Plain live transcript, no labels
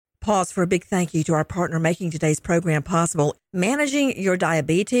pause for a big thank you to our partner making today's program possible. Managing your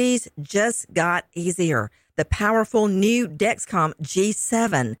diabetes just got easier. The powerful new Dexcom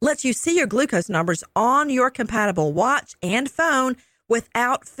G7 lets you see your glucose numbers on your compatible watch and phone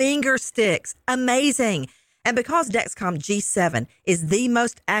without finger sticks. Amazing. And because Dexcom G7 is the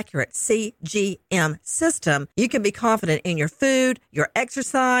most accurate CGM system, you can be confident in your food, your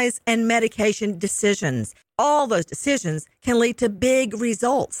exercise, and medication decisions. All those decisions can lead to big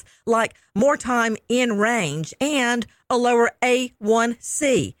results, like more time in range and a lower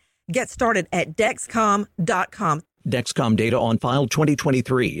A1C. Get started at Dexcom.com. Dexcom data on file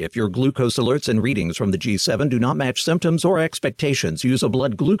 2023. If your glucose alerts and readings from the G7 do not match symptoms or expectations, use a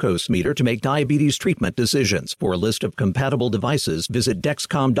blood glucose meter to make diabetes treatment decisions. For a list of compatible devices, visit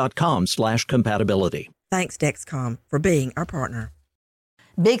Dexcom.com/compatibility. Thanks, Dexcom, for being our partner.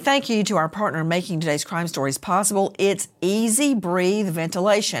 Big thank you to our partner making today's crime stories possible. It's Easy Breathe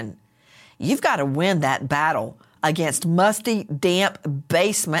Ventilation. You've got to win that battle against musty, damp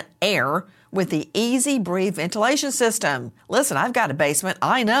basement air with the Easy Breathe ventilation system. Listen, I've got a basement,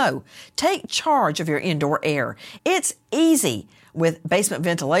 I know. Take charge of your indoor air. It's easy with basement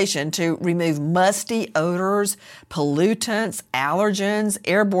ventilation to remove musty odors, pollutants, allergens,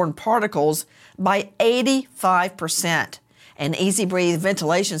 airborne particles by 85%. An Easy Breathe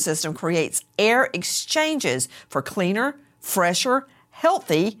ventilation system creates air exchanges for cleaner, fresher,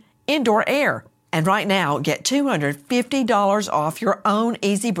 healthy indoor air. And right now, get $250 off your own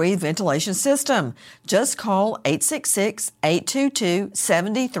Easy Breathe ventilation system. Just call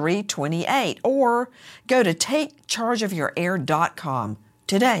 866-822-7328 or go to takechargeofyourair.com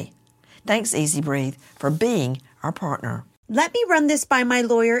today. Thanks, Easy Breathe, for being our partner. Let me run this by my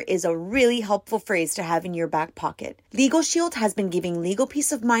lawyer is a really helpful phrase to have in your back pocket. Legal Shield has been giving legal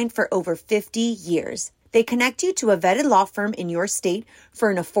peace of mind for over 50 years. They connect you to a vetted law firm in your state for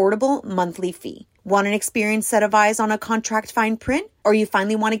an affordable monthly fee. Want an experienced set of eyes on a contract fine print? Or you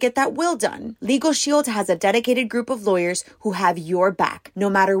finally want to get that will done? Legal Shield has a dedicated group of lawyers who have your back, no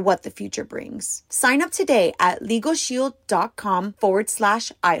matter what the future brings. Sign up today at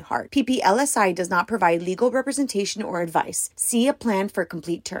LegalShield.com/iHeart. PPLSI does not provide legal representation or advice. See a plan for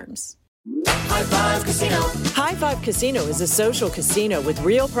complete terms. High Five Casino. High Five Casino is a social casino with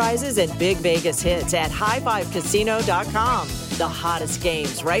real prizes and big Vegas hits at highfivecasino.com. The hottest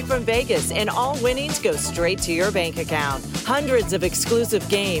games right from Vegas, and all winnings go straight to your bank account. Hundreds of exclusive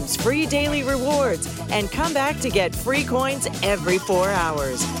games, free daily rewards, and come back to get free coins every 4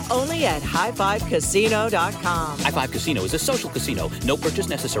 hours. Only at highfivecasino.com. High Five Casino is a social casino. No purchase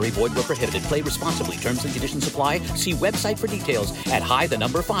necessary. Void where prohibited. Play responsibly. Terms and conditions apply. See website for details at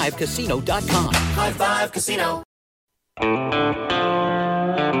high5casino.com. High Five Casino.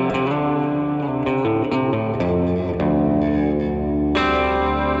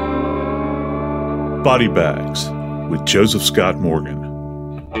 Body Bags with Joseph Scott Morgan.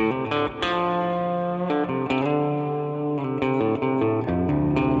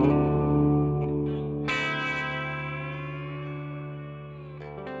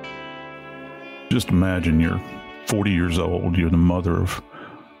 Just imagine you're 40 years old, you're the mother of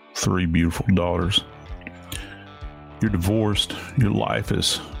 3 beautiful daughters. You're divorced, your life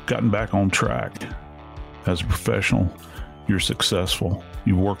has gotten back on track. As a professional, you're successful,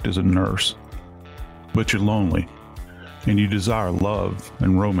 you worked as a nurse. But you're lonely, and you desire love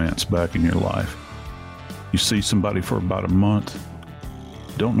and romance back in your life. You see somebody for about a month,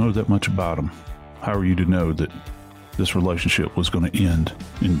 don't know that much about them. How are you to know that this relationship was going to end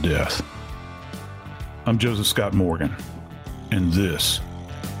in death? I'm Joseph Scott Morgan, and this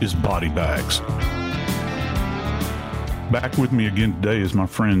is Body Bags. Back with me again today is my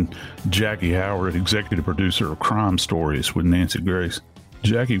friend Jackie Howard, executive producer of Crime Stories with Nancy Grace.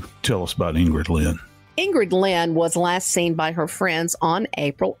 Jackie, tell us about Ingrid Lynn. Ingrid Lynn was last seen by her friends on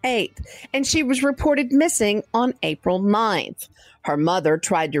April 8th, and she was reported missing on April 9th. Her mother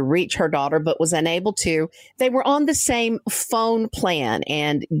tried to reach her daughter but was unable to. They were on the same phone plan,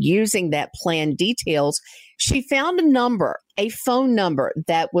 and using that plan details, she found a phone number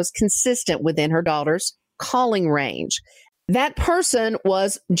that was consistent within her daughter's calling range. That person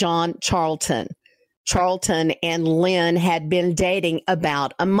was John Charlton. Charlton and Lynn had been dating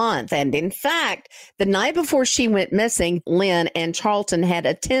about a month. And in fact, the night before she went missing, Lynn and Charlton had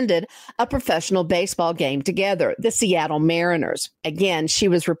attended a professional baseball game together, the Seattle Mariners. Again, she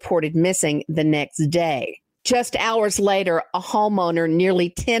was reported missing the next day. Just hours later, a homeowner nearly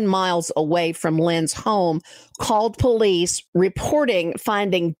 10 miles away from Lynn's home called police, reporting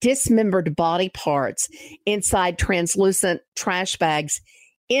finding dismembered body parts inside translucent trash bags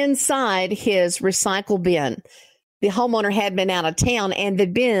inside his recycle bin. The homeowner had been out of town and the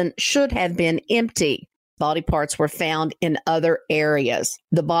bin should have been empty. Body parts were found in other areas.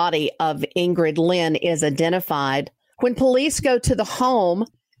 The body of Ingrid Lynn is identified. When police go to the home,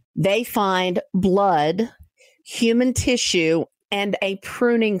 they find blood, human tissue, and a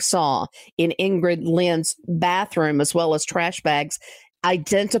pruning saw in Ingrid Lynn's bathroom, as well as trash bags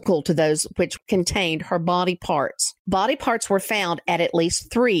identical to those which contained her body parts. Body parts were found at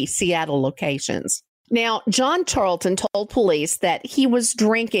least 3 Seattle locations. Now, John Charlton told police that he was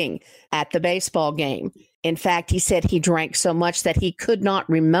drinking at the baseball game. In fact, he said he drank so much that he could not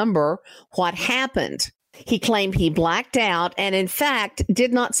remember what happened. He claimed he blacked out and, in fact,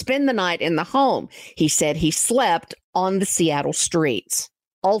 did not spend the night in the home. He said he slept on the Seattle streets.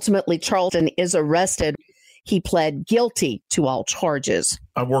 Ultimately, Charlton is arrested. He pled guilty to all charges.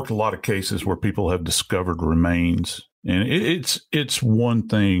 I've worked a lot of cases where people have discovered remains, and it's one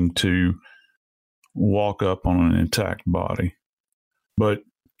thing to walk up on an intact body, but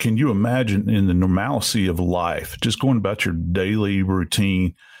can you imagine in the normalcy of life, just going about your daily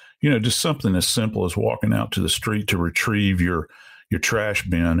routine, just something as simple as walking out to the street to retrieve your trash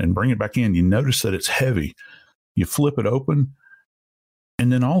bin and bring it back in. You notice that it's heavy. You flip it open,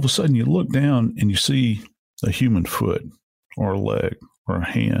 and then all of a sudden you look down and you see a human foot or a leg or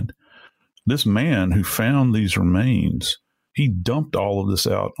a hand. This man who found these remains, he dumped all of this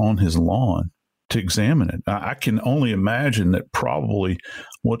out on his lawn to examine it. I can only imagine that probably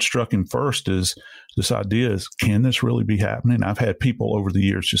what struck him first is this idea is, can this really be happening? I've had people over the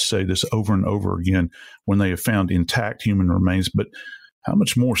years just say this over and over again when they have found intact human remains, but how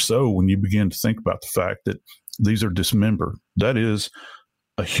much more so when you begin to think about the fact that these are dismembered. That is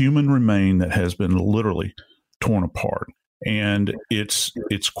a human remain that has been literally torn apart. And it's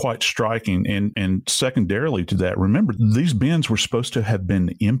quite striking. And secondarily to that, remember, these bins were supposed to have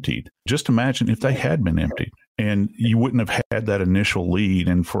been emptied. Just imagine if they had been emptied and you wouldn't have had that initial lead.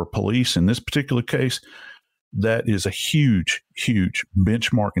 And for police in this particular case, that is a huge, huge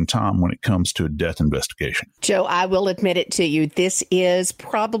benchmark in time when it comes to a death investigation. Joe, I will admit it to you. This is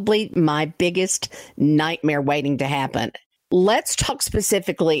probably my biggest nightmare waiting to happen. Let's talk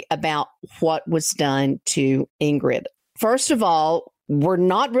specifically about what was done to Ingrid. First of all, we're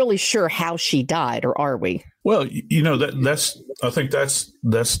not really sure how she died, or are we? Well, I think that's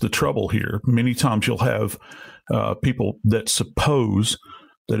the trouble here. Many times you'll have people that suppose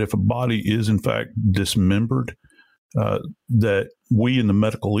that if a body is in fact dismembered, that we in the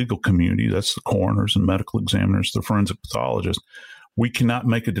medical legal community, that's the coroners and medical examiners, the forensic pathologists, we cannot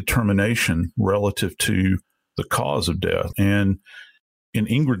make a determination relative to the cause of death. And in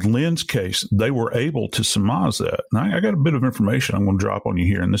Ingrid Lynn's case, they were able to surmise that. Now, I got a bit of information I'm going to drop on you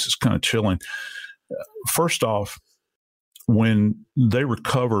here, and this is kind of chilling. First off, when they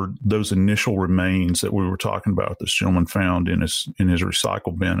recovered those initial remains that we were talking about, this gentleman found in his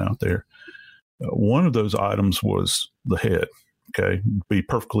recycle bin out there, one of those items was the head, okay, to be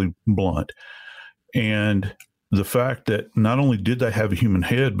perfectly blunt. And the fact that not only did they have a human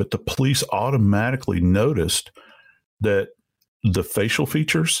head, but the police automatically noticed that the facial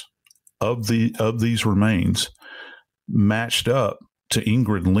features of these remains matched up to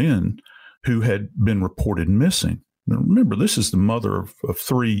Ingrid Lynn, who had been reported missing. Now, remember, this is the mother of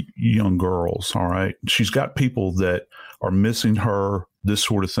 3 young girls, all right? She's got people that are missing her, this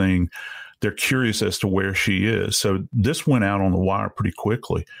sort of thing. They're curious as to where she is. So this went out on the wire pretty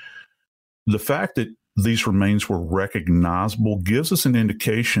quickly. The fact that these remains were recognizable gives us an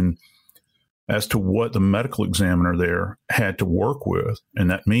indication as to what the medical examiner there had to work with.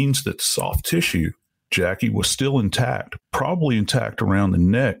 And that means that soft tissue, Jackie, was still intact, probably intact around the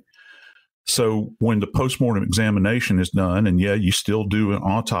neck. So when the postmortem examination is done, and yeah, you still do an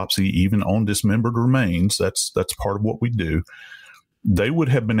autopsy even on dismembered remains, that's part of what we do, they would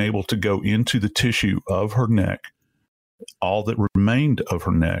have been able to go into the tissue of her neck, all that remained of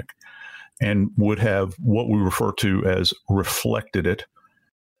her neck, and would have what we refer to as reflected it.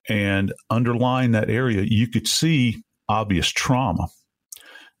 And underlying that area, you could see obvious trauma.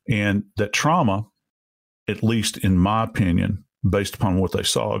 And that trauma, at least in my opinion, based upon what they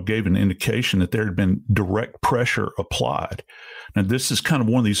saw, gave an indication that there had been direct pressure applied. Now, this is kind of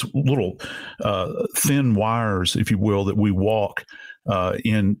one of these little thin wires, if you will, that we walk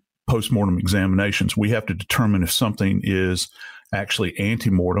in postmortem examinations. We have to determine if something is actually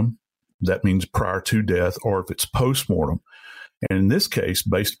antemortem, that means prior to death, or if it's postmortem. And in this case,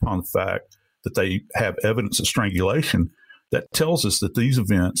 based upon the fact that they have evidence of strangulation, that tells us that these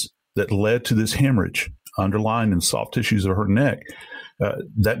events that led to this hemorrhage underlying in the soft tissues of her neck,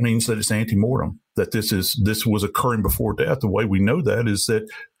 that means that it's antemortem, that this was occurring before death. The way we know that is that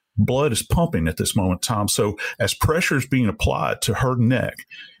blood is pumping at this moment in time. So as pressure is being applied to her neck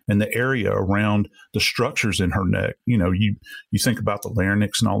and the area around the structures in her neck, you think about the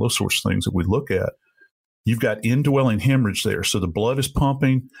larynx and all those sorts of things that we look at. You've got indwelling hemorrhage there. So the blood is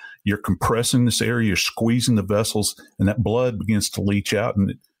pumping, you're compressing this area, you're squeezing the vessels, and that blood begins to leach out,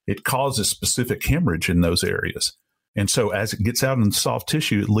 and it causes specific hemorrhage in those areas. And so as it gets out in the soft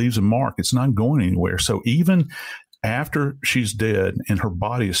tissue, it leaves a mark. It's not going anywhere. So even after she's dead and her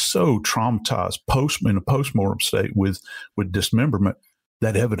body is so traumatized in a postmortem state with dismemberment,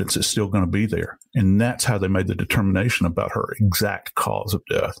 that evidence is still going to be there. And that's how they made the determination about her exact cause of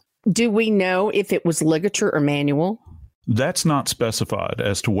death. Do we know if it was ligature or manual? That's not specified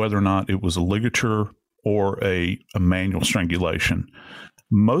as to whether or not it was a ligature or a manual strangulation.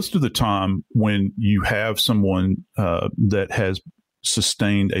 Most of the time when you have someone that has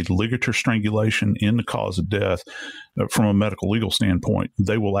sustained a ligature strangulation in the cause of death, from a medical legal standpoint,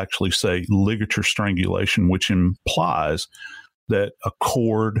 they will actually say ligature strangulation, which implies that a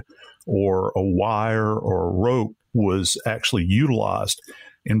cord or a wire or a rope was actually utilized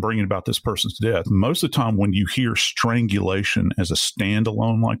in bringing about this person's death. Most of the time when you hear strangulation as a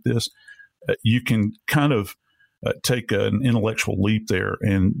standalone like this, you can kind of take an intellectual leap there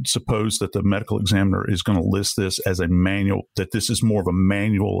and suppose that the medical examiner is going to list this as a manual, that this is more of a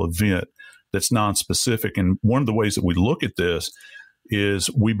manual event that's nonspecific. And one of the ways that we look at this is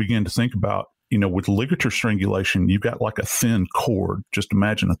we begin to think about, with ligature strangulation, you've got like a thin cord. Just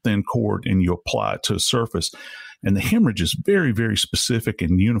imagine a thin cord and you apply it to a surface. And the hemorrhage is very, very specific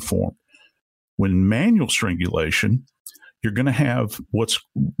and uniform. When manual strangulation, you're going to have what's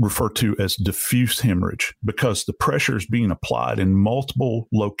referred to as diffuse hemorrhage because the pressure is being applied in multiple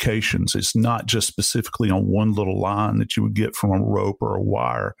locations. It's not just specifically on one little line that you would get from a rope or a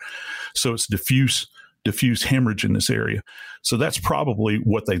wire. So it's diffuse hemorrhage in this area. So that's probably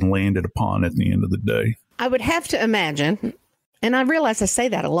what they landed upon at the end of the day. I would have to imagine, and I realize I say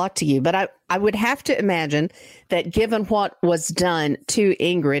that a lot to you, but I would have to imagine that given what was done to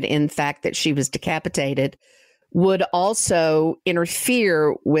Ingrid, in fact, that she was decapitated, would also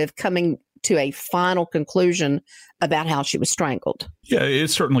interfere with coming to a final conclusion about how she was strangled. Yeah, it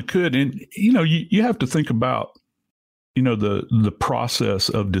certainly could. And, you have to think about, the process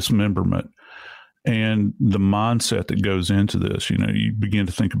of dismemberment and the mindset that goes into this. You begin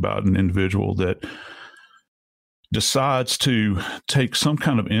to think about an individual that decides to take some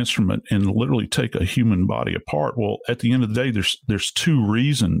kind of instrument and literally take a human body apart. Well, at the end of the day, there's two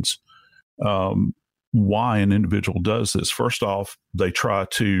reasons why an individual does this. First off, they try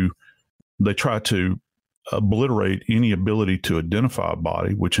to obliterate any ability to identify a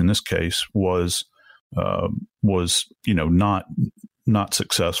body, which in this case was not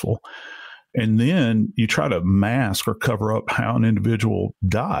successful. And then you try to mask or cover up how an individual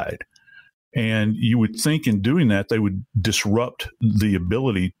died. And you would think in doing that, they would disrupt the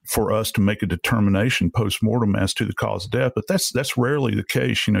ability for us to make a determination post-mortem as to the cause of death. But that's rarely the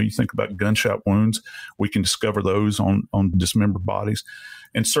case. You think about gunshot wounds, we can discover those on dismembered bodies.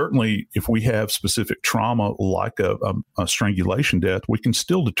 And certainly if we have specific trauma like a strangulation death, we can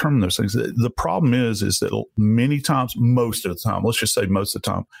still determine those things. The problem is that many times, most of the time, let's just say most of the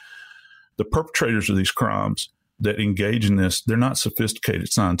time, the perpetrators of these crimes that engage in this, they're not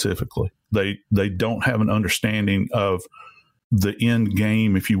sophisticated scientifically. They don't have an understanding of the end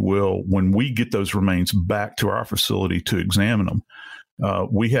game, if you will. When we get those remains back to our facility to examine them,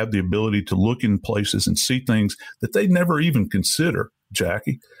 we have the ability to look in places and see things that they never even consider,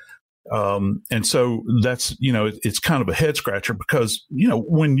 Jackie. And so that's, it's kind of a head scratcher because,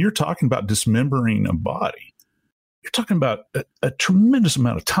 when you're talking about dismembering a body, you're talking about a tremendous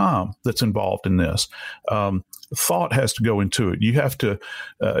amount of time that's involved in this. Thought has to go into it. You have to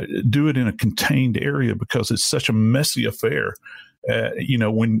do it in a contained area because it's such a messy affair.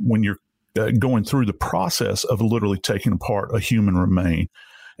 When you're going through the process of literally taking apart a human remain.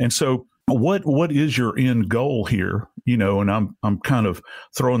 And so what is your end goal here? And I'm kind of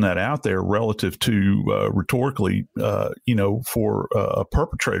throwing that out there relative to rhetorically, for a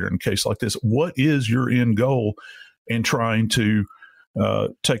perpetrator in a case like this. What is your end goal in trying to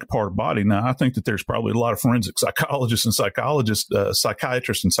take apart a body? Now, I think that there's probably a lot of forensic psychologists and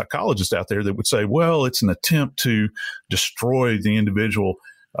psychiatrists and psychologists out there that would say, well, it's an attempt to destroy the individual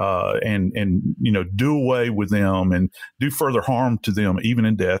and do away with them and do further harm to them, even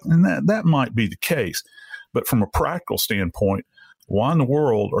in death. And that might be the case. But from a practical standpoint, why in the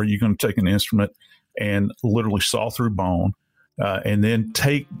world are you going to take an instrument and literally saw through bone and then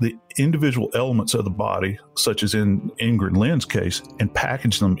take the individual elements of the body, such as in Ingrid Lynn's case, and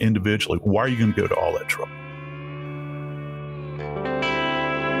package them individually? Why are you going to go to all that trouble?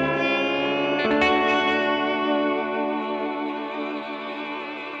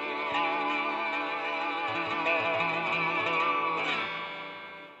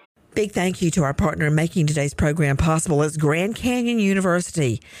 Big thank you to our partner in making today's program possible is Grand Canyon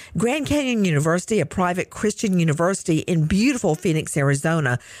University. Grand Canyon University, a private Christian university in beautiful Phoenix,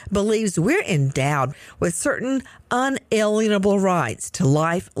 Arizona, believes we're endowed with certain unalienable rights to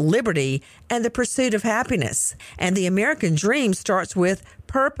life, liberty, and the pursuit of happiness. And the American dream starts with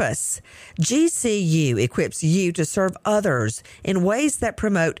purpose. GCU equips you to serve others in ways that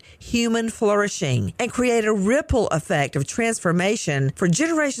promote human flourishing and create a ripple effect of transformation for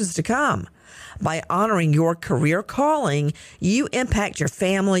generations to come. By honoring your career calling, you impact your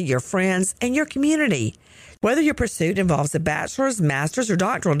family, your friends, and your community. Whether your pursuit involves a bachelor's, master's, or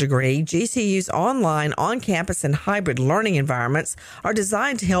doctoral degree, GCU's online, on-campus, and hybrid learning environments are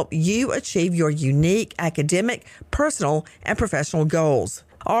designed to help you achieve your unique academic, personal, and professional goals.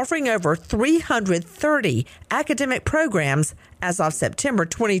 Offering over 330 academic programs as of September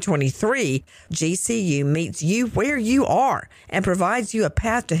 2023, GCU meets you where you are and provides you a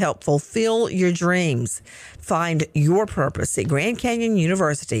path to help fulfill your dreams. Find your purpose at Grand Canyon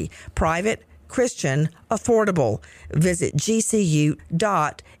University, private, Christian, affordable. Visit gcu.edu.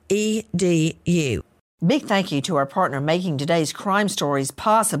 Big thank you to our partner making today's crime stories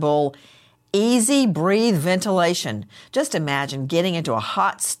possible, Easy Breathe Ventilation. Just imagine getting into a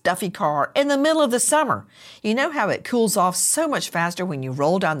hot, stuffy car in the middle of the summer. You know how it cools off so much faster when you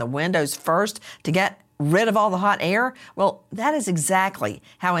roll down the windows first to get rid of all the hot air? Well, that is exactly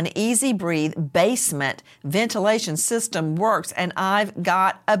how an Easy Breathe basement ventilation system works, and I've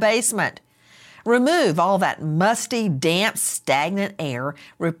got a basement. Remove all that musty, damp, stagnant air.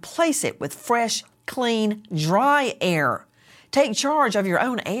 Replace it with fresh, clean, dry air. Take charge of your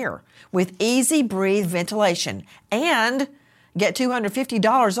own air with Easy Breathe Ventilation and get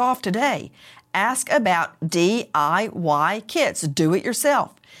 $250 off today. Ask about DIY kits. Do it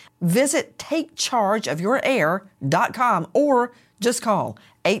yourself. Visit TakeChargeOfYourAir.com or just call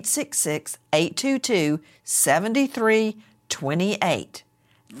 866-822-7328.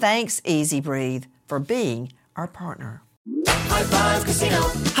 Thanks, Easy Breathe, for being our partner. High Five Casino.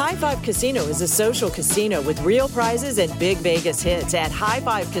 High Five Casino is a social casino with real prizes and big Vegas hits at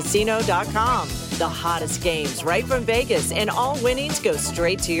highfivecasino.com. The hottest games right from Vegas, and all winnings go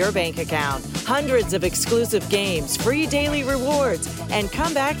straight to your bank account. Hundreds of exclusive games, free daily rewards, and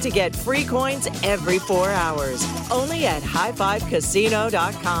come back to get free coins every 4 hours. Only at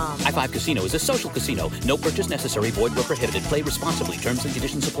highfivecasino.com. High Five Casino is a social casino. No purchase necessary. Void where prohibited. Play responsibly. Terms and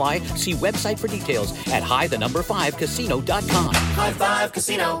conditions apply. See website for details at high5casino.com. High Five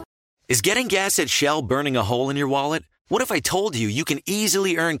Casino. Is getting gas at Shell burning a hole in your wallet? What if I told you you can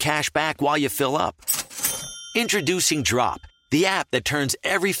easily earn cash back while you fill up? Introducing Drop, the app that turns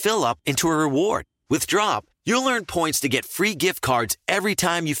every fill up into a reward. With Drop, you'll earn points to get free gift cards every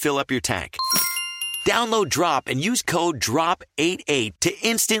time you fill up your tank. Download Drop and use code DROP88 to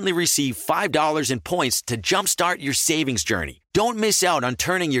instantly receive $5 in points to jumpstart your savings journey. Don't miss out on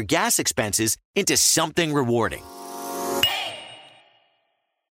turning your gas expenses into something rewarding.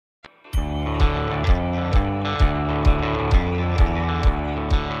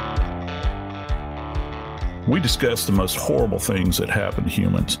 We discuss the most horrible things that happen to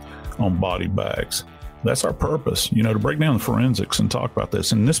humans on body bags. That's our purpose, to break down the forensics and talk about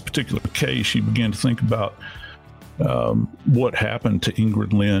this. In this particular case, you begin to think about what happened to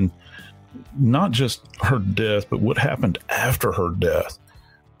Ingrid Lynn, not just her death, but what happened after her death.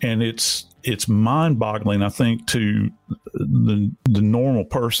 And it's mind-boggling, I think, to the normal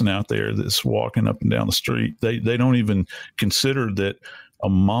person out there that's walking up and down the street. They don't even consider that a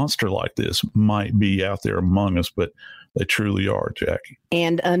monster like this might be out there among us, but they truly are, Jackie.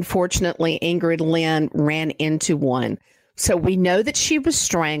 And unfortunately, Ingrid Lynn ran into one. So we know that she was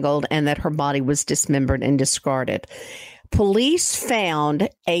strangled and that her body was dismembered and discarded. Police found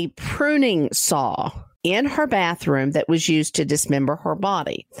a pruning saw in her bathroom that was used to dismember her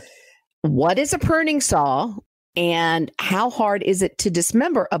body. What is a pruning saw, and how hard is it to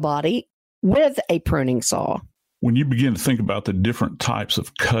dismember a body with a pruning saw? When you begin to think about the different types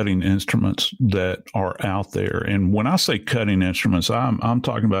of cutting instruments that are out there, and when I say cutting instruments, I'm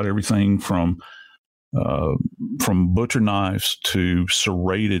talking about everything from butcher knives to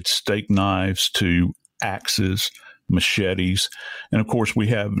serrated steak knives to axes, machetes, and of course we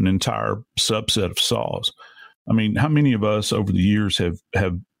have an entire subset of saws. I mean, how many of us over the years have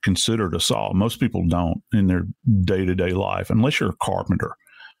considered a saw? Most people don't in their day-to-day life, unless you're a carpenter.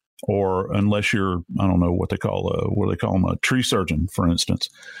 Or unless you're, I don't know what they call them, a tree surgeon, for instance.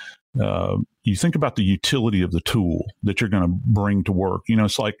 You think about the utility of the tool that you're going to bring to work.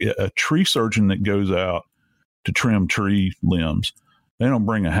 It's like a tree surgeon that goes out to trim tree limbs. They don't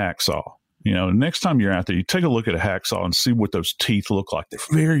bring a hacksaw. Next time you're out there, you take a look at a hacksaw and see what those teeth look like. They're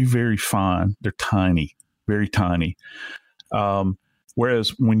very, very fine. They're tiny, very tiny. Whereas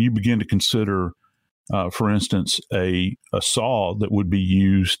when you begin to consider, for instance, a saw that would be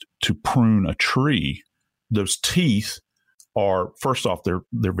used to prune a tree, those teeth are, first off, they're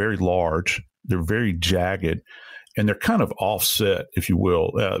very large, they're very jagged, and they're kind of offset, if you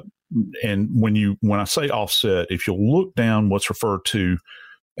will. And when I say offset, if you'll look down what's referred to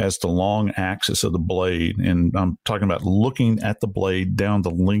as the long axis of the blade, and I'm talking about looking at the blade down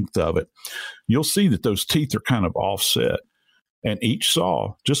the length of it, you'll see that those teeth are kind of offset. And each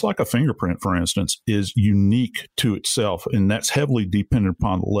saw, just like a fingerprint, for instance, is unique to itself, and that's heavily dependent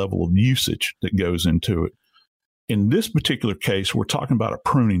upon the level of usage that goes into it. In this particular case, we're talking about a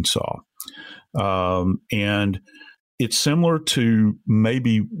pruning saw. And it's similar to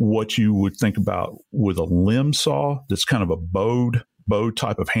maybe what you would think about with a limb saw that's kind of a bowed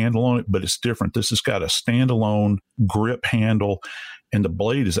type of handle on it, but it's different. This has got a standalone grip handle, and the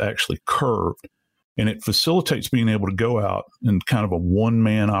blade is actually curved. And it facilitates being able to go out and kind of a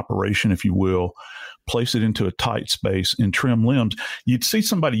one-man operation, if you will, place it into a tight space and trim limbs. You'd see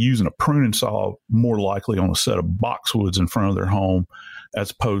somebody using a pruning saw more likely on a set of boxwoods in front of their home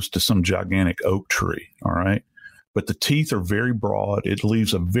as opposed to some gigantic oak tree, all right? But the teeth are very broad. It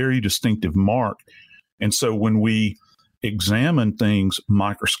leaves a very distinctive mark. And so when we examine things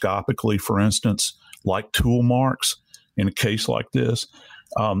microscopically, for instance, like tool marks in a case like this,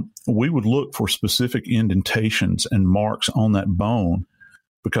 we would look for specific indentations and marks on that bone,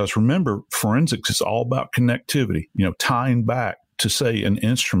 because remember, forensics is all about connectivity, tying back to, say, an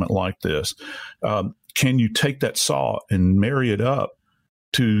instrument like this. Can you take that saw and marry it up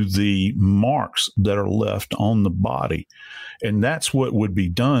to the marks that are left on the body? And that's what would be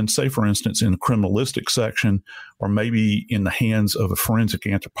done, say, for instance, in the criminalistic section, or maybe in the hands of a forensic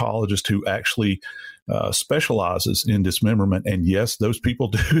anthropologist who actually specializes in dismemberment. And yes, those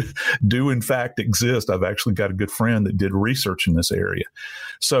people do in fact exist. I've actually got a good friend that did research in this area.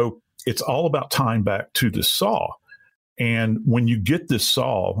 So it's all about tying back to the saw. And when you get this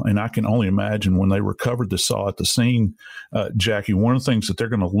saw, and I can only imagine when they recovered the saw at the scene, Jackie, one of the things that they're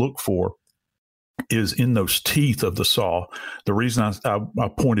going to look for is in those teeth of the saw. The reason I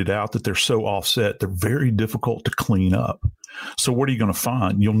pointed out that they're so offset, they're very difficult to clean up. So what are you going to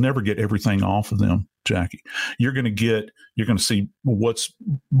find? You'll never get everything off of them, Jackie. You're going to see what's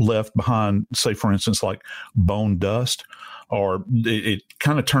left behind, say, for instance, like bone dust, or it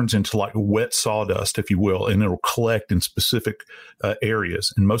kind of turns into like wet sawdust, if you will, and it'll collect in specific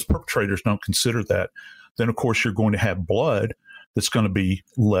areas. And most perpetrators don't consider that. Then, of course, you're going to have blood that's going to be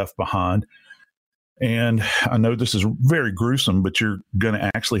left behind. And I know this is very gruesome, but you're going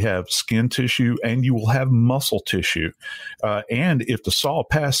to actually have skin tissue, and you will have muscle tissue. And if the saw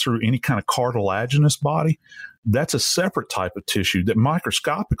passed through any kind of cartilaginous body, that's a separate type of tissue that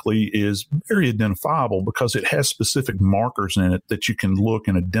microscopically is very identifiable because it has specific markers in it that you can look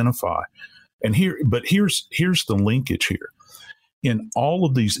and identify. And here's the linkage here. In all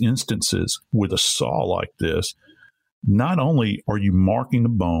of these instances with a saw like this, not only are you marking the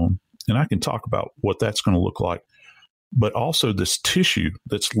bone, and I can talk about what that's going to look like, but also this tissue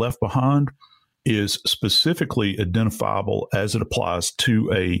that's left behind is specifically identifiable as it applies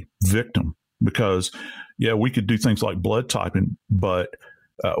to a victim. Because, yeah, we could do things like blood typing, but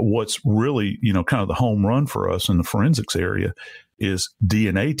what's really, kind of the home run for us in the forensics area is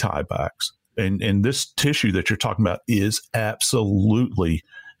DNA tiebacks. And this tissue that you're talking about is absolutely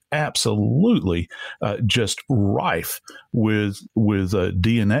just rife with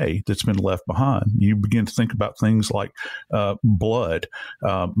DNA that's been left behind. You begin to think about things like blood.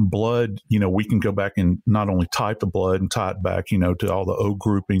 We can go back and not only type the blood and tie it back, to all the O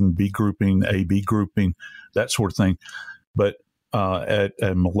grouping, B grouping, AB grouping, that sort of thing. But at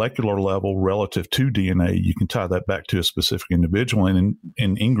a molecular level relative to DNA, you can tie that back to a specific individual. And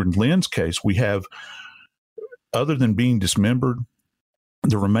in Ingrid Lynn's case, we have, other than being dismembered,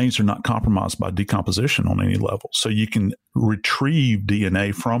 the remains are not compromised by decomposition on any level. So you can retrieve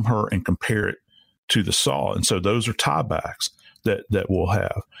DNA from her and compare it to the saw. And so those are tiebacks that we'll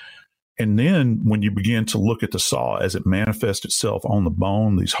have. And then when you begin to look at the saw as it manifests itself on the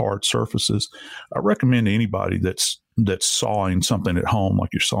bone, these hard surfaces, I recommend to anybody that's sawing something at home, like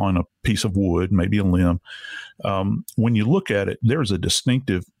you're sawing a piece of wood, maybe a limb, when you look at it, there's a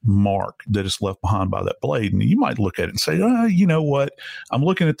distinctive mark that is left behind by that blade. And you might look at it and say, you know what? I'm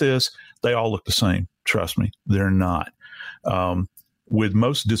looking at this. They all look the same. Trust me, they're not. With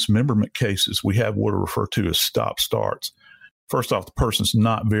most dismemberment cases, we have what are referred to as stop-starts. First off, the person's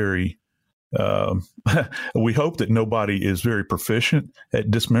not very We hope that nobody is very proficient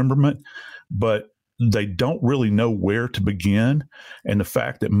at dismemberment, but they don't really know where to begin. And the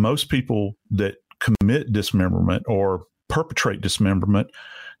fact that most people that commit dismemberment or perpetrate dismemberment,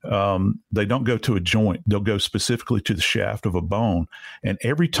 they don't go to a joint. They'll go specifically to the shaft of a bone. And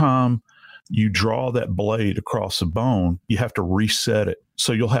every time you draw that blade across the bone, you have to reset it.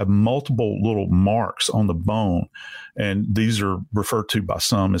 So you'll have multiple little marks on the bone. And these are referred to by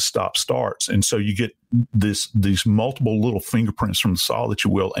some as stop-starts. And so you get these multiple little fingerprints from the saw that you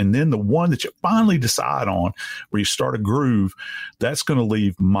will. And then the one that you finally decide on, where you start a groove, that's going to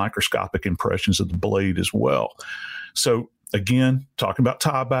leave microscopic impressions of the blade as well. So again, talking about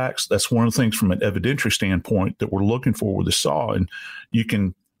tiebacks, that's one of the things from an evidentiary standpoint that we're looking for with the saw. And you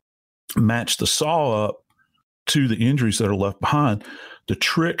can match the saw up to the injuries that are left behind. The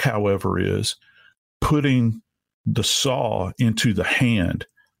trick, however, is putting the saw into the hand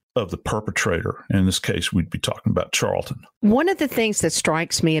of the perpetrator. In this case, we'd be talking about Charlton. One of the things that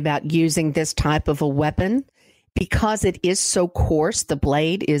strikes me about using this type of a weapon, because it is so coarse, the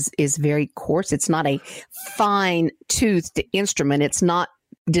blade is very coarse. It's not a fine-toothed instrument. It's not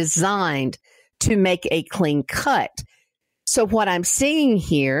designed to make a clean cut. So what I'm seeing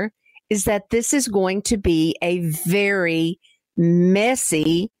here is that this is going to be a very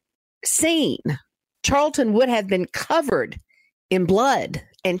messy scene. Charlton would have been covered in blood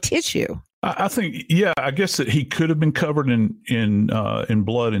and tissue. I think, I guess that he could have been covered in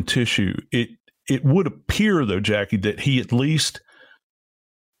blood and tissue. It would appear, though, Jackie, that he at least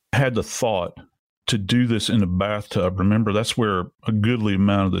had the thought to do this in a bathtub. Remember, that's where a goodly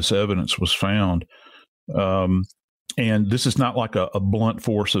amount of this evidence was found. And this is not like a blunt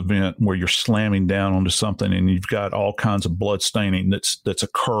force event where you're slamming down onto something and you've got all kinds of blood staining that's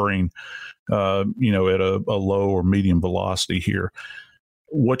occurring, at a low or medium velocity here.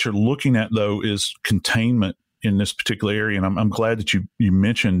 What you're looking at, though, is containment in this particular area. And I'm glad that you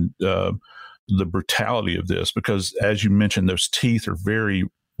mentioned the brutality of this, because as you mentioned, those teeth are very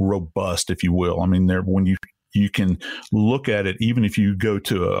robust, if you will. I mean, when you can look at it, even if you go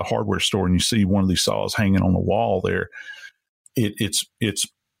to a hardware store and you see one of these saws hanging on the wall there, it's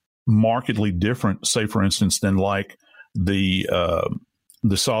markedly different, say, for instance, than like the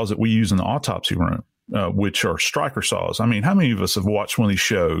saws that we use in the autopsy room, which are striker saws. I mean, how many of us have watched one of these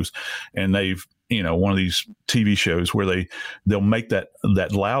shows and they've, one of these TV shows where they'll make that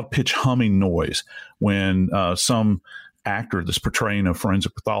loud pitch humming noise when some actor that's portraying a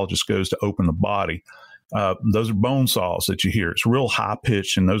forensic pathologist goes to open the body. Those are bone saws that you hear. It's real high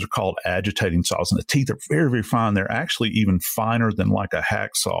pitched, and those are called agitating saws. And the teeth are very, very fine. They're actually even finer than like a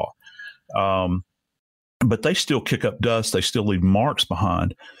hacksaw. But they still kick up dust. They still leave marks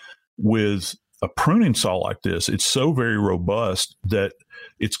behind. With a pruning saw like this, it's so very robust that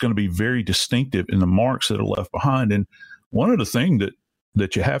it's going to be very distinctive in the marks that are left behind. And one of the things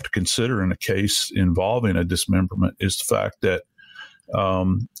that you have to consider in a case involving a dismemberment is the fact that,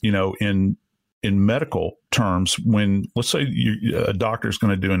 in medical terms, when, let's say, a doctor is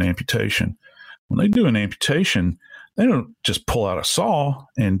going to do an amputation, when they do an amputation, they don't just pull out a saw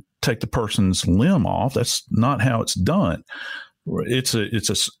and take the person's limb off. That's not how it's done. It's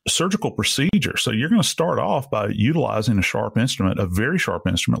a surgical procedure. So you're going to start off by utilizing a sharp instrument, a very sharp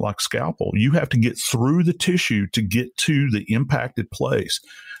instrument like a scalpel. You have to get through the tissue to get to the impacted place.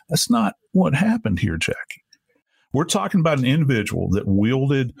 That's not what happened here, Jackie. We're talking about an individual that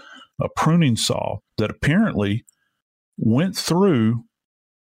wielded a pruning saw that apparently went through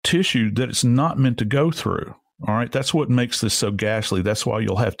tissue that it's not meant to go through. All right. That's what makes this so ghastly. That's why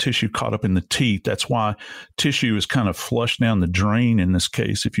you'll have tissue caught up in the teeth. That's why tissue is kind of flushed down the drain in this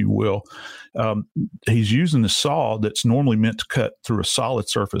case, if you will. He's using the saw that's normally meant to cut through a solid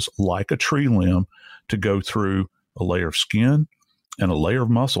surface like a tree limb to go through a layer of skin and a layer of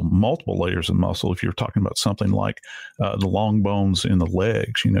muscle, multiple layers of muscle. If you're talking about something like the long bones in the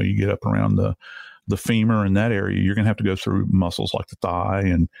legs, you get up around the femur in that area, you're going to have to go through muscles like the thigh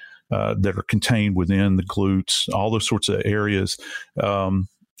and that are contained within the glutes, all those sorts of areas.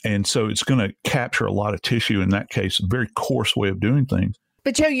 And so it's going to capture a lot of tissue in that case, a very coarse way of doing things.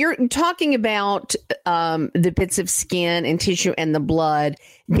 But Joe, you're talking about the bits of skin and tissue and the blood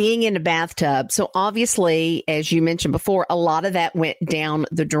being in a bathtub. So obviously, as you mentioned before, a lot of that went down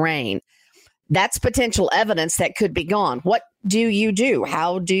the drain. That's potential evidence that could be gone. What do you do?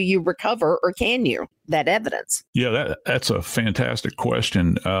 How do you recover, or can you, that evidence? Yeah, that's a fantastic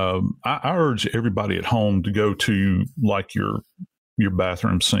question. I urge everybody at home to go to like your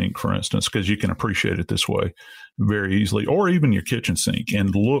bathroom sink, for instance, because you can appreciate it this way very easily, or even your kitchen sink,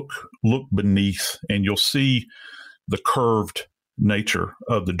 and look beneath, and you'll see the curved nature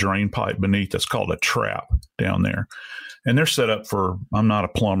of the drain pipe beneath. That's called a trap down there. And they're set up for, I'm not a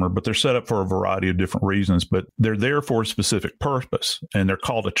plumber, but they're set up for a variety of different reasons, but they're there for a specific purpose, and they're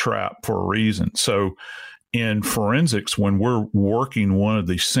called a trap for a reason. So in forensics, when we're working one of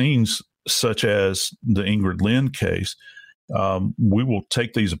these scenes, such as the Ingrid Lynn case, we will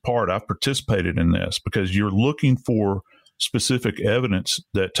take these apart. I've participated in this because you're looking for specific evidence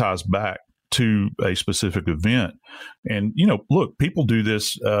that ties back to a specific event. And, look, people do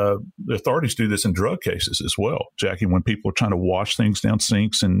this, the authorities do this in drug cases as well, Jackie, when people are trying to wash things down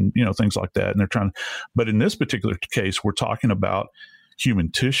sinks and, things like that. And they're trying to, but in this particular case, we're talking about human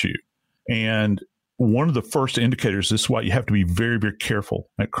tissue. And one of the first indicators, this is why you have to be very, very careful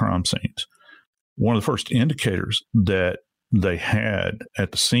at crime scenes. One of the first indicators that they had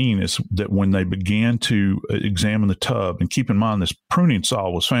at the scene is that when they began to examine the tub, and keep in mind this pruning saw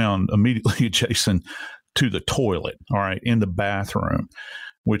was found immediately adjacent to the toilet, all right, in the bathroom,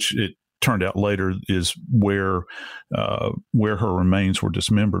 which it turned out later is where her remains were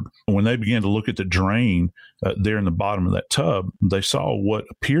dismembered. When they began to look at the drain there in the bottom of that tub, they saw what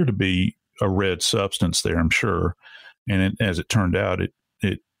appeared to be a red substance there, I'm sure. And as it turned out, it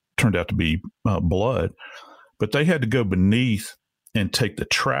turned out to be blood. But they had to go beneath and take the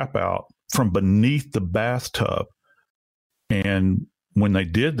trap out from beneath the bathtub. And when they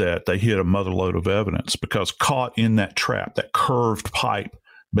did that, they hit a motherload of evidence, because caught in that trap, that curved pipe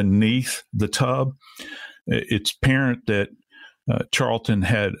beneath the tub, it's apparent that Charlton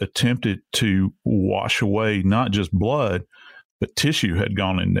had attempted to wash away not just blood, but tissue had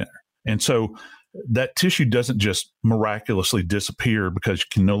gone in there. And so that tissue doesn't just miraculously disappear because you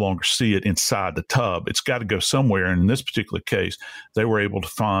can no longer see it inside the tub. It's got to go somewhere. And in this particular case, they were able to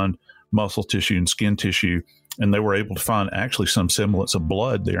find muscle tissue and skin tissue, and they were able to find actually some semblance of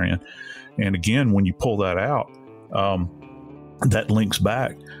blood therein. And again, when you pull that out, that links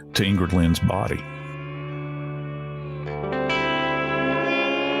back to Ingrid Lynn's body.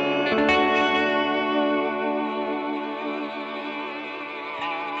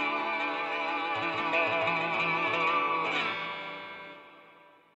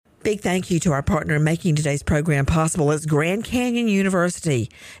 Big thank you to our partner in making today's program possible is Grand Canyon University.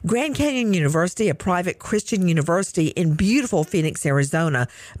 Grand Canyon University, a private Christian university in beautiful Phoenix, Arizona,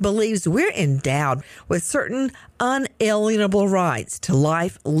 believes we're endowed with certain unalienable rights to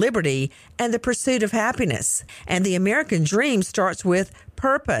life, liberty, and the pursuit of happiness. And the American dream starts with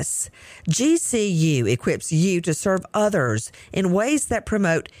purpose. GCU equips you to serve others in ways that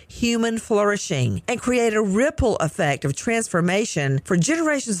promote human flourishing and create a ripple effect of transformation for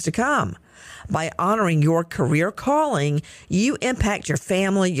generations to come. By honoring your career calling, you impact your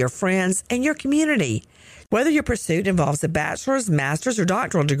family, your friends, and your community. Whether your pursuit involves a bachelor's, master's, or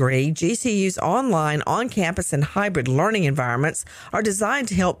doctoral degree, GCU's online, on-campus, and hybrid learning environments are designed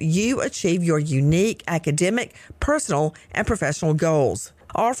to help you achieve your unique academic, personal, and professional goals.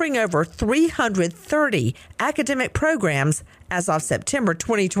 Offering over 330 academic programs as of September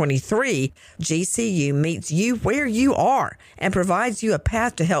 2023, GCU meets you where you are and provides you a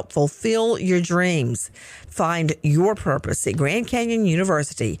path to help fulfill your dreams. Find your purpose at Grand Canyon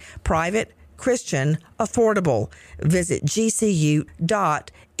University, private, Christian, affordable. Visit gcu.edu.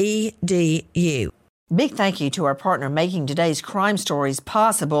 Big thank you to our partner making today's crime stories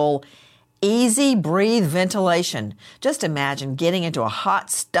possible, Easy Breathe Ventilation. Just imagine getting into a hot,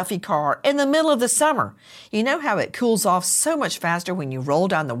 stuffy car in the middle of the summer. You know how it cools off so much faster when you roll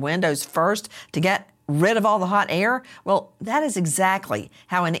down the windows first to get rid of all the hot air? Well, that is exactly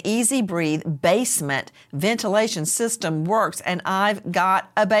how an Easy Breathe basement ventilation system works, and I've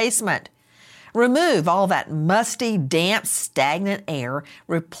got a basement. Remove all that musty, damp, stagnant air.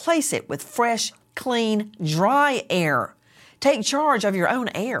 Replace it with fresh, clean, dry air. Take charge of your own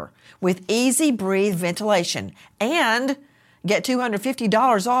air with Easy Breathe Ventilation and get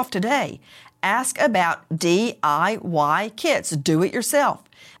 $250 off today. Ask about DIY kits. Do it yourself.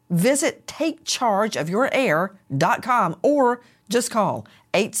 Visit TakeChargeOfYourAir.com or just call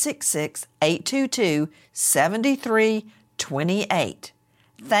 866-822-7328.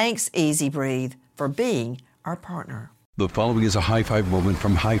 Thanks, Easy Breathe, for being our partner. The following is a high five moment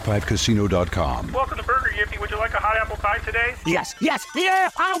from highfivecasino.com. Welcome to Burger Yippee. Would you like a hot apple pie today? Yes, yeah,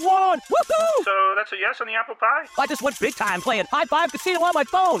 I won! Woohoo! So that's a yes on the apple pie? I just went big time playing High Five Casino on my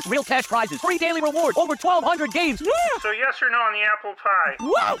phone. Real cash prizes, free daily rewards, over 1,200 games. Yeah! So yes or no on the apple pie?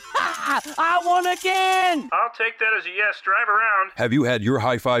 Whoa! I won again! I'll take that as a yes. Drive around. Have you had your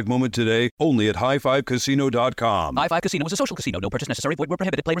high five moment today? Only at highfivecasino.com. High Five Casino is a social casino. No purchase necessary. Void where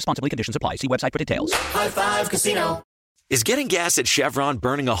prohibited. Play responsibly. Conditions apply. See website for details. High Five Casino. Is getting gas at Chevron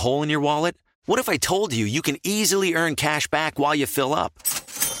burning a hole in your wallet? What if I told you you can easily earn cash back while you fill up?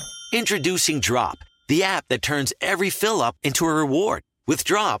 Introducing Drop, the app that turns every fill up into a reward. With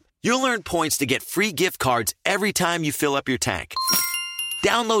Drop, you'll earn points to get free gift cards every time you fill up your tank.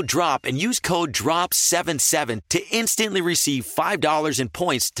 Download Drop and use code DROP77 to instantly receive $5 in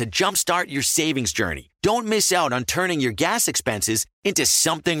points to jumpstart your savings journey. Don't miss out on turning your gas expenses into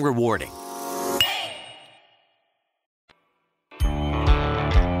something rewarding.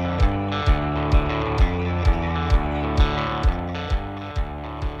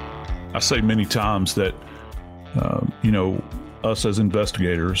 I say many times that, us as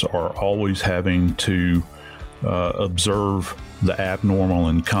investigators are always having to observe the abnormal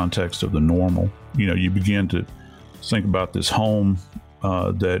in context of the normal. You begin to think about this home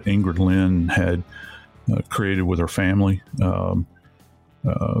that Ingrid Lynn had created with her family, the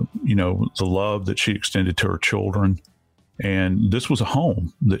love that she extended to her children. And this was a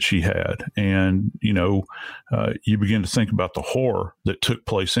home that she had. And, you begin to think about the horror that took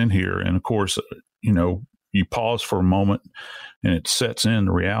place in here. And of course, you pause for a moment and it sets in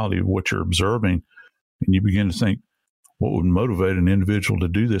the reality of what you're observing. And you begin to think, what would motivate an individual to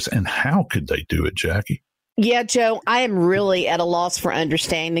do this? And how could they do it, Jackie? Yeah, Joe, I am really at a loss for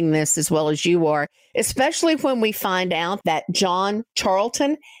understanding this as well as you are, especially when we find out that John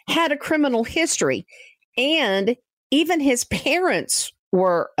Charlton had a criminal history and even his parents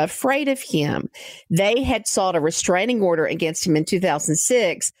were afraid of him. They had sought a restraining order against him in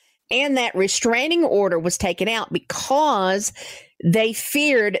 2006, and that restraining order was taken out because they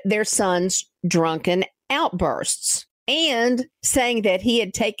feared their son's drunken outbursts, and saying that he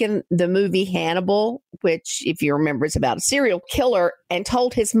had taken the movie Hannibal, which, if you remember, is about a serial killer, and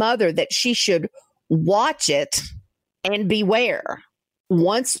told his mother that she should watch it and beware.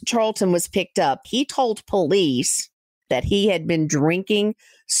 Once Charlton was picked up, he told police that he had been drinking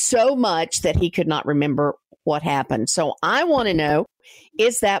so much that he could not remember what happened. So I want to know,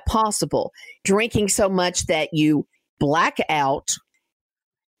 is that possible? Drinking so much that you black out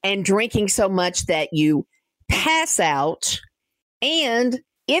and drinking so much that you pass out? And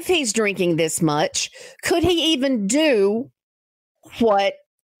if he's drinking this much, could he even do what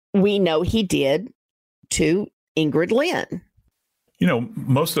we know he did to Ingrid Lynn?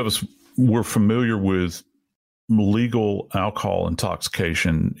 Most of us were familiar with legal alcohol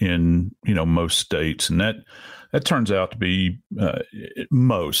intoxication in, most states. And that turns out to be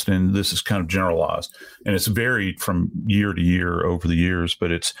most, and this is kind of generalized, and it's varied from year to year over the years, but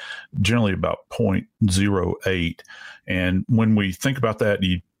it's generally about 0.08. And when we think about that,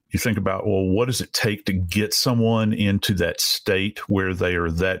 you think about, well, what does it take to get someone into that state where they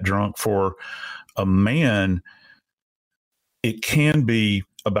are that drunk? For a man, it can be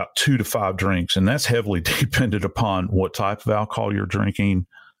about 2 to 5 drinks, and that's heavily dependent upon what type of alcohol you're drinking.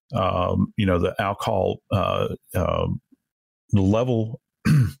 The alcohol, the level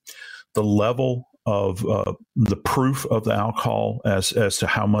of the proof of the alcohol as to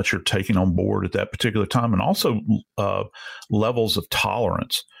how much you're taking on board at that particular time, and also levels of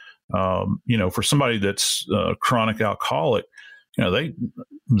tolerance. For somebody that's a chronic alcoholic,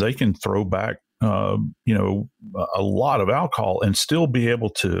 they can throw back a lot of alcohol and still be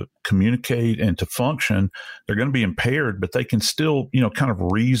able to communicate and to function. They're going to be impaired, but they can still, kind of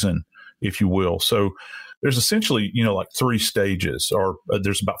reason, if you will. So there's essentially, like 3 stages, or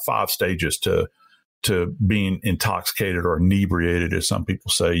there's about 5 stages to being intoxicated or inebriated, as some people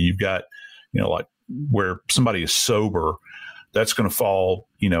say. You've got, like where somebody is sober, that's going to fall,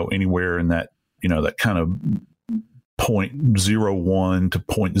 anywhere in that, that kind of 0.01 to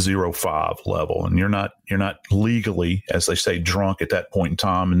 0.05 level, and you're not legally, as they say, drunk at that point in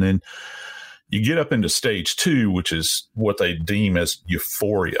time. And then you get up into stage 2, which is what they deem as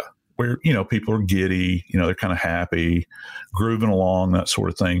euphoria, where people are giddy, they're kind of happy, grooving along, that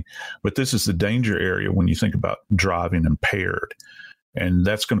sort of thing. But this is the danger area when you think about driving impaired, and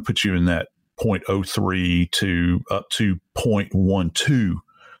that's going to put you in that 0.03 to up to 0.12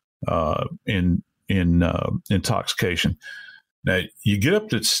 in intoxication. Now, you get up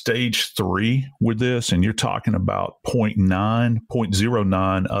to stage 3 with this, and you're talking about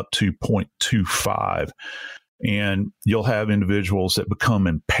 0.09 up to 0.25. And you'll have individuals that become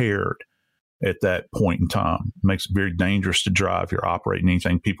impaired at that point in time. It makes it very dangerous to drive. You're operating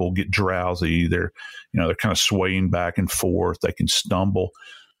anything. People get drowsy. They're kind of swaying back and forth. They can stumble.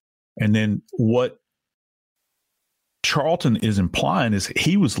 And then what Charlton is implying is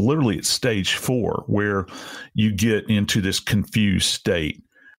he was literally at stage 4, where you get into this confused state.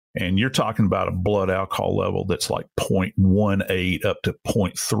 And you're talking about a blood alcohol level that's like 0.18 up to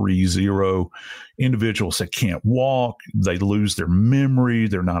 0.30. Individuals that can't walk, they lose their memory,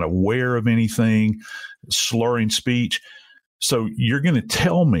 they're not aware of anything, slurring speech. So you're going to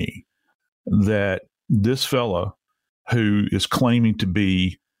tell me that this fella who is claiming to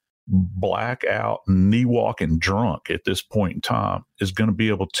be blackout, knee walking drunk at this point in time is going to be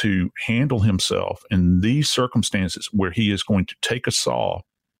able to handle himself in these circumstances where he is going to take a saw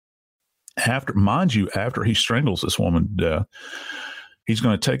after he strangles this woman to death. He's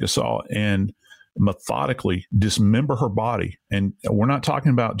going to take a saw and methodically dismember her body. And we're not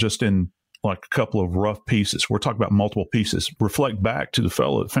talking about just in like a couple of rough pieces. We're talking about multiple pieces. Reflect back to the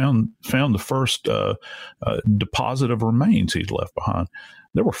fellow that found the first deposit of remains he'd left behind.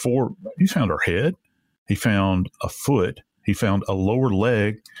 There were 4. He found her head. He found a foot. He found a lower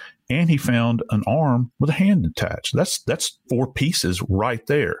leg, and he found an arm with a hand attached. That's 4 pieces right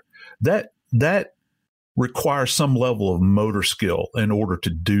there. That requires some level of motor skill in order to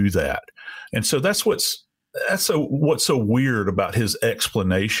do that. And so that's what's so weird about his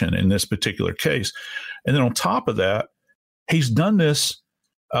explanation in this particular case. And then on top of that, he's done this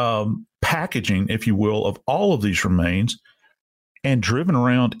packaging, if you will, of all of these remains and driven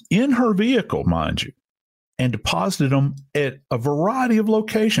around in her vehicle, mind you, and deposited them at a variety of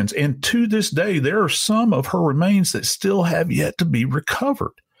locations. And to this day, there are some of her remains that still have yet to be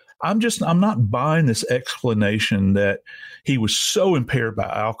recovered. I'm not buying this explanation that he was so impaired by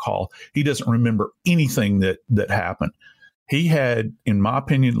alcohol, he doesn't remember anything that happened. He had, in my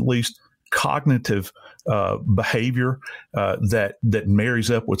opinion, at least, cognitive behavior that marries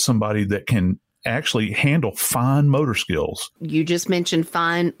up with somebody that can actually handle fine motor skills. You just mentioned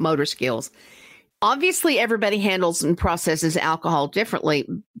fine motor skills. Obviously, everybody handles and processes alcohol differently,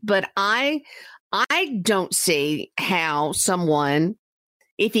 but I don't see how someone,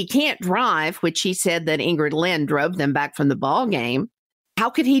 if he can't drive, which he said that Ingrid Lynn drove them back from the ball game, how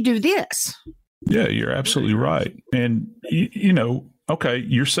could he do this? Yeah, you're absolutely right. And, okay,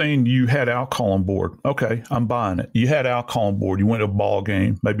 you're saying you had alcohol on board. Okay, I'm buying it. You had alcohol on board. You went to a ball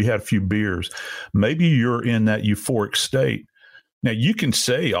game. Maybe you had a few beers. Maybe you're in that euphoric state. Now, you can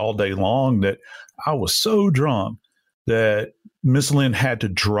say all day long that I was so drunk that Miss Lynn had to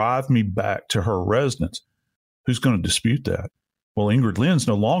drive me back to her residence. Who's going to dispute that? Well, Ingrid Lynn's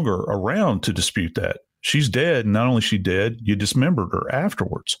no longer around to dispute that. She's dead. And not only is she dead, you dismembered her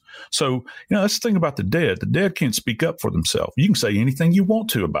afterwards. So, that's the thing about the dead. The dead can't speak up for themselves. You can say anything you want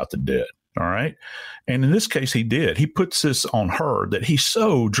to about the dead. All right. And in this case, he did. He puts this on her that he's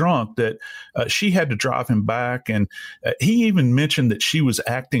so drunk that she had to drive him back. And he even mentioned that she was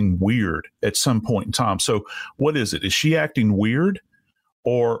acting weird at some point in time. So what is it? Is she acting weird?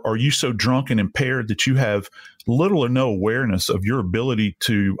 Or are you so drunk and impaired that you have little or no awareness of your ability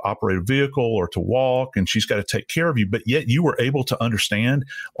to operate a vehicle or to walk, and she's got to take care of you, but yet you were able to understand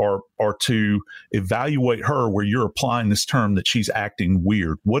or to evaluate her where you're applying this term that she's acting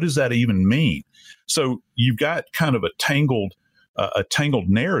weird? What does that even mean? So you've got kind of a tangled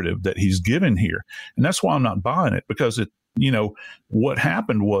narrative that he's given here. And that's why I'm not buying it, because what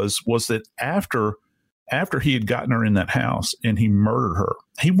happened was that after he had gotten her in that house and he murdered her,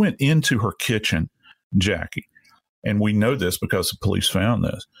 he went into her kitchen, Jackie. And we know this because the police found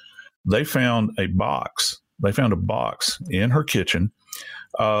this. They found a box. They found a box in her kitchen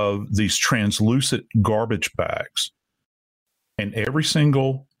of these translucent garbage bags. And every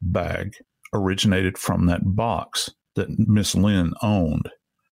single bag originated from that box that Miss Lynn owned.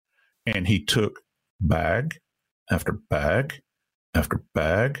 And he took bag after bag after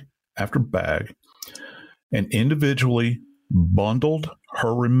bag after bag and individually bundled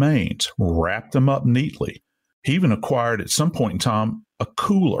her remains, wrapped them up neatly. He even acquired at some point in time a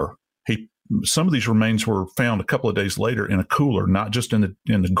cooler. Some of these remains were found a couple of days later in a cooler, not just in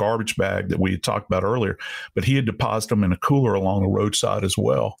the garbage bag that we had talked about earlier, but he had deposited them in a cooler along the roadside as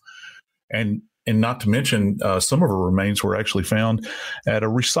well. And not to mention, some of her remains were actually found at a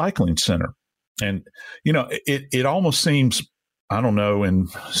recycling center. And, it almost seems, I don't know, in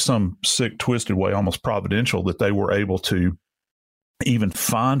some sick, twisted way, almost providential that they were able to even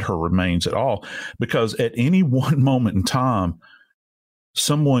find her remains at all, because at any one moment in time,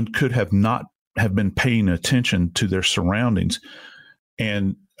 someone could have not have been paying attention to their surroundings,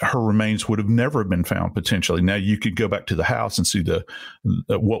 and her remains would have never been found potentially. Now, you could go back to the house and see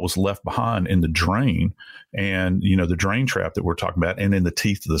what was left behind in the drain, and, the drain trap that we're talking about, and in the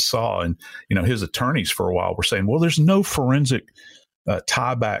teeth of the saw. And, his attorneys for a while were saying, well, there's no forensic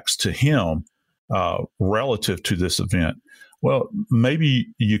tiebacks to him relative to this event. Well,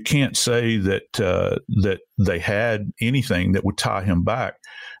 maybe you can't say that that they had anything that would tie him back,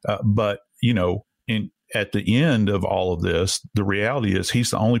 but at the end of all of this, the reality is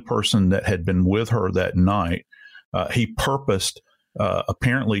he's the only person that had been with her that night. He purposed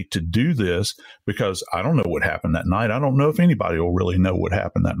apparently to do this because I don't know what happened that night. I don't know if anybody will really know what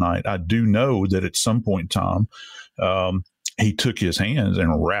happened that night. I do know that at some point in time, he took his hands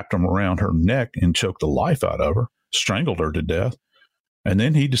and wrapped them around her neck and choked the life out of her, strangled her to death. And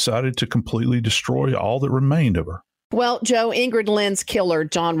then he decided to completely destroy all that remained of her. Well, Joe, Ingrid Lynn's killer,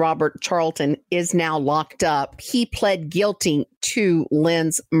 John Robert Charlton, is now locked up. He pled guilty to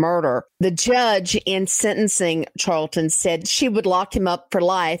Lynn's murder. The judge in sentencing Charlton said she would lock him up for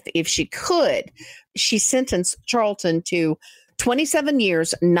life if she could. She sentenced Charlton to 27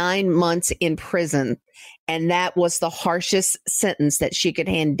 years, 9 months in prison. And that was the harshest sentence that she could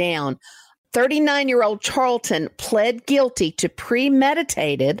hand down. 39-year-old Charlton pled guilty to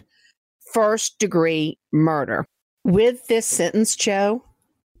premeditated first-degree murder. With this sentence, Joe,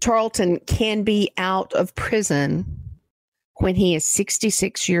 Charlton can be out of prison when he is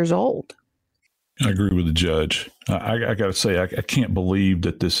 66 years old. I agree with the judge. I got to say, I can't believe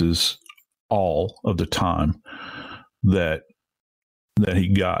that this is all of the time that he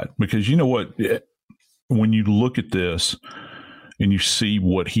got. Because you know what? When you look at this and you see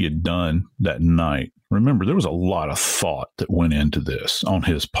what he had done that night, remember, there was a lot of thought that went into this on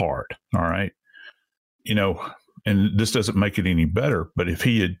his part. All right. And this doesn't make it any better, but if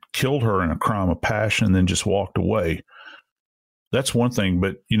he had killed her in a crime of passion and then just walked away, that's one thing.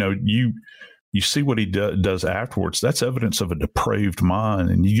 But, you see what he does afterwards. That's evidence of a depraved mind.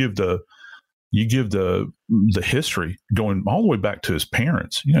 And you give the history going all the way back to his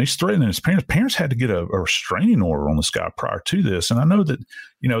parents. He's threatening his parents. Parents had to get a restraining order on this guy prior to this. And I know that,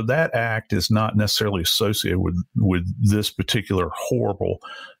 that act is not necessarily associated with this particular horrible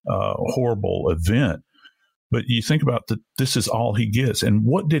event. But you think about that, this is all he gets. And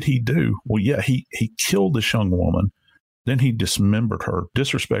what did he do? Well, yeah, he killed this young woman. Then he dismembered her,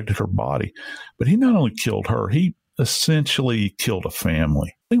 disrespected her body. But he not only killed her, he essentially killed a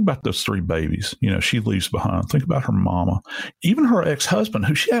family. Think about those 3 babies, she leaves behind. Think about her mama, even her ex-husband,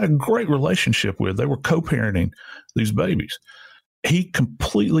 who she had a great relationship with. They were co-parenting these babies. He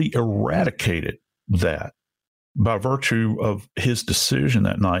completely eradicated that by virtue of his decision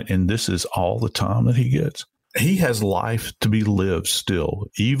that night. And this is all the time that he gets. He has life to be lived still,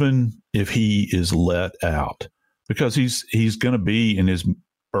 even if he is let out, because he's going to be in his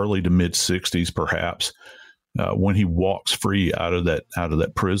early to mid 60s, perhaps, when he walks free out of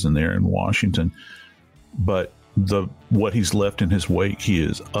that prison there in Washington. But what he's left in his wake, he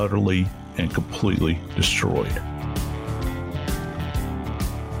is utterly and completely destroyed.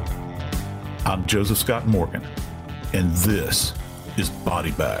 I'm Joseph Scott Morgan, and this is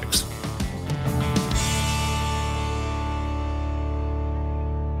Body Bags.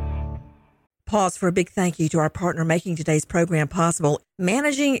 Pause for a big thank you to our partner making today's program possible.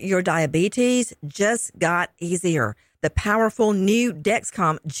 Managing your diabetes just got easier. The powerful new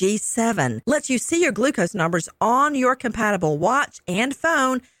Dexcom G7 lets you see your glucose numbers on your compatible watch and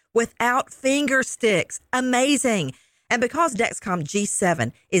phone without finger sticks. Amazing. And because Dexcom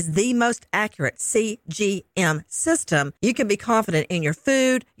G7 is the most accurate CGM system, you can be confident in your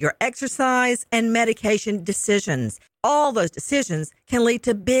food, your exercise, and medication decisions. All those decisions can lead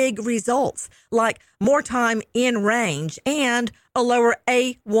to big results, like more time in range and a lower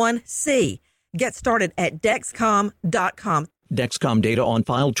A1C. Get started at Dexcom.com. Dexcom data on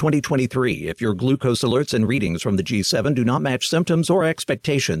file 2023. If your glucose alerts and readings from the G7 do not match symptoms or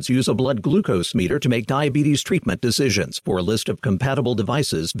expectations, use a blood glucose meter to make diabetes treatment decisions. For a list of compatible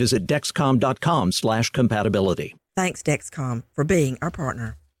devices, visit Dexcom.com/compatibility. Thanks, Dexcom, for being our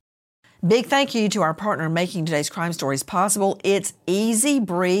partner. Big thank you to our partner making today's crime stories possible. It's Easy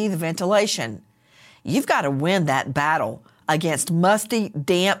Breathe Ventilation. You've got to win that battle against musty,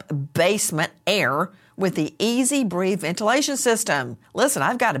 damp basement air with the Easy Breathe ventilation system. Listen,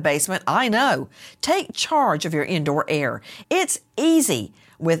 I've got a basement, I know. Take charge of your indoor air. It's easy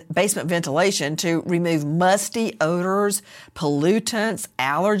with basement ventilation to remove musty odors, pollutants,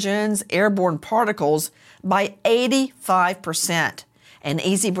 allergens, airborne particles by 85%. An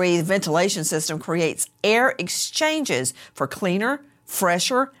Easy Breathe ventilation system creates air exchanges for cleaner,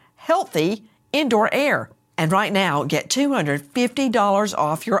 fresher, healthy indoor air. And right now, get $250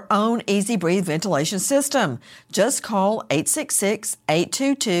 off your own Easy Breathe ventilation system. Just call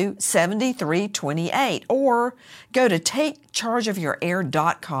 866-822-7328 or go to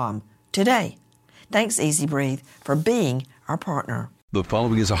takechargeofyourair.com today. Thanks, Easy Breathe, for being our partner. The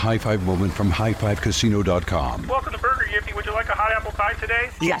following is a high five moment from highfivecasino.com. Welcome to Burger Yippee. Would you like a hot apple pie today?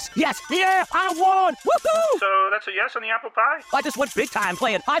 Yes, yeah, I won! Woohoo! So that's a yes on the apple pie? I just went big time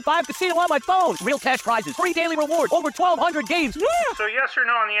playing High Five Casino on my phone. Real cash prizes, free daily rewards, over 1,200 games. Yeah! So yes or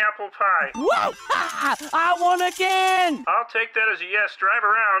no on the apple pie? Whoa! I won again! I'll take that as a yes. Drive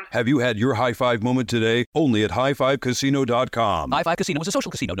around. Have you had your high five moment today? Only at highfivecasino.com. High Five Casino is a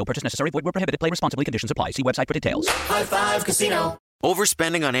social casino. No purchase necessary. Void where prohibited. Play responsibly. Conditions apply. See website for details. High Five Casino.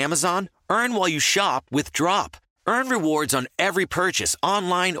 Overspending on Amazon? Earn while you shop with Drop. Earn rewards on every purchase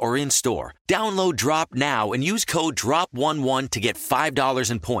online or in-store. Download Drop now and use code DROP11 to get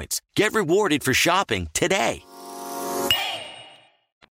 $5 in points. Get rewarded for shopping today.